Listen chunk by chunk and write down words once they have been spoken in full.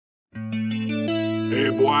Hey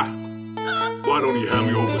boy, why don't you hand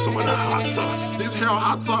me over some of that hot sauce? This hell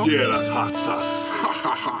hot sauce? Yeah, that hot sauce.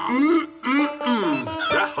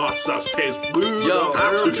 That hot sauce tastes good. Yo,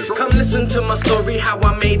 come listen to my story, how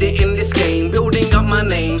I made it in this game. Building up my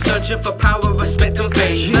name, searching for power, respect and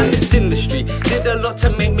fame. And this industry did a lot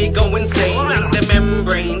to make me go insane. Like the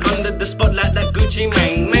membrane, under the spotlight like Gucci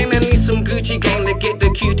Mane. Man, I need some Gucci gang to get the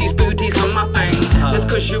cuties, booties on my thang. Just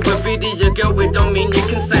cause you a video girl, it don't mean you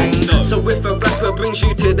can sing. So if a rapper brings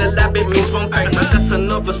you to the lab, it means one thing. But that's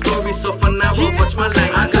another story, so for now I'll watch my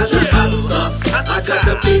lane. I got the hot sauce, I got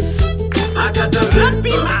the beats, I got the rhythm,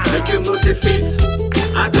 make you move the feet.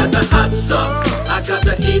 I got the hot sauce, I got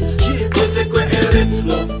the heat. Consegue il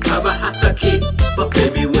ritmo, Hahaha kid. But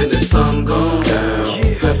baby, when the sun goes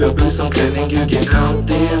down, grab your boots, I'm telling you, get out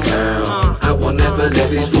this town. I will never let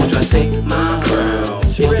these fools try to take my crown.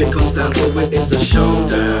 If it comes down to it, it's a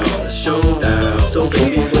showdown, showdown. So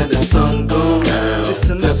baby, when the sun goes down,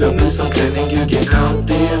 grab your boots, I'm telling you, get out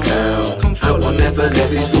this town. I will never let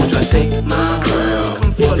these fools try to take my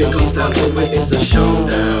crown. If it comes down to it, it's a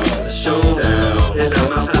showdown, showdown.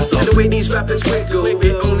 And the way these rappers wiggle,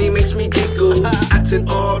 it only makes me giggle. Acting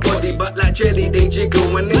all body, but like jelly they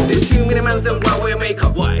jiggle. And if there's too many mans, then why wear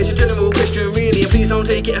makeup? It's a general question really, and please don't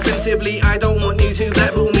take it offensively. I don't want you to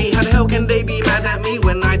blackball me. How the hell can they be mad at me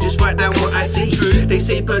when I just write down what I see? They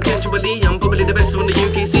say potentially I'm probably the best on the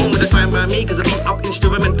UK scene. When they find by me, cause I beat up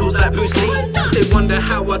instrumentals like Bruce Lee. They wonder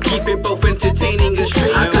how I keep it both entertaining and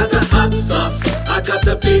street. I got the hot sauce, I got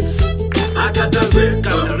the beats, I got the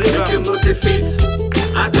rhythm, make you move the feet.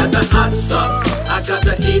 I got the hot sauce, I got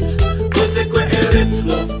the heat. Consegue il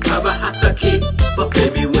ritmo, Hahaha kid. But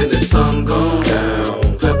baby, when the sun goes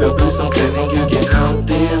down, grab your boots, I'm telling you, get out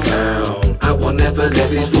this town. I will never let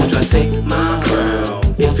these fools try to take my crown.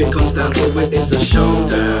 If it comes down to it, it's a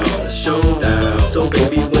showdown, showdown. So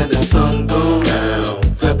baby, when the sun goes down,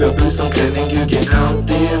 grab your boots, I'm telling you, get out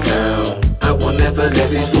this town. I will never let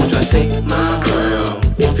these fools try to take my crown.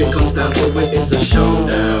 If it comes down to it, it's a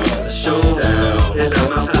showdown, showdown. And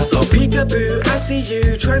I'm out so peekaboo, I see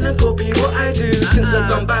you trying to copy what I do. Since I've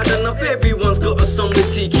done bad enough, everyone's got a song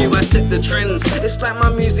with TQ. I set the trends, it's like my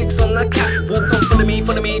music's on the catwalk. Come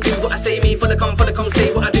follow me, do what I say. Me for the come,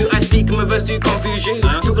 say what I do. I speak in reverse to confuse you.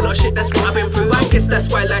 Talk a lot of shit, that's what I've been through. I guess that's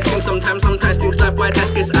why I sing sometimes things life wide.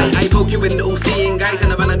 That's guess I poke you in the all-seeing guy.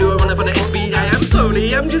 Turn around and do a runner for the FBI. I'm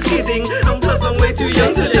sorry, I'm just kidding. I'm plus I'm way too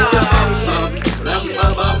young to die.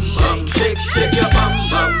 Shake, shake your bum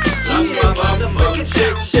bum.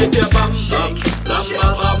 Shake, shake your bum bum.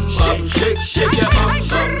 Shake, shake your bum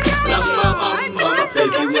bum.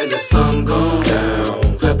 Baby, when the sun goes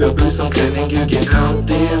down, grab your boots, I'm telling you, get out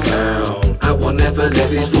this town. I will never let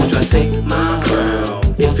these fools try to take my crown.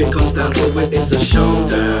 If it comes down to it, it's a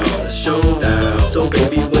showdown, showdown. So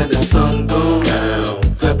baby, when the sun goes down,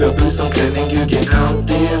 grab your boots, I'm telling you, get out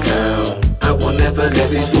this town. I will never let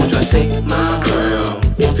these fools try to take my crown.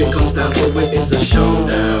 If it comes down to it, it's a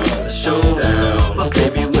showdown, showdown. But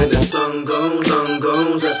baby, when the sun goes,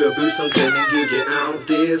 grab your boots, I'm telling you, get out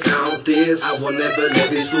this. I will never let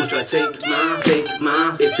these fools try to take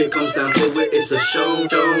my. If it comes down to it, it's a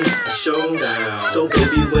showdown, showdown. So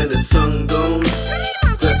baby, when the sun goes,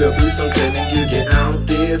 grab your boots, I'm telling you, get out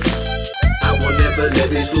this. I will never let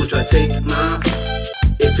these fools try to take my.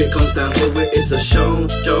 If it comes down to it, it's a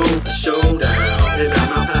showdown. And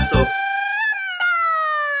I'm out.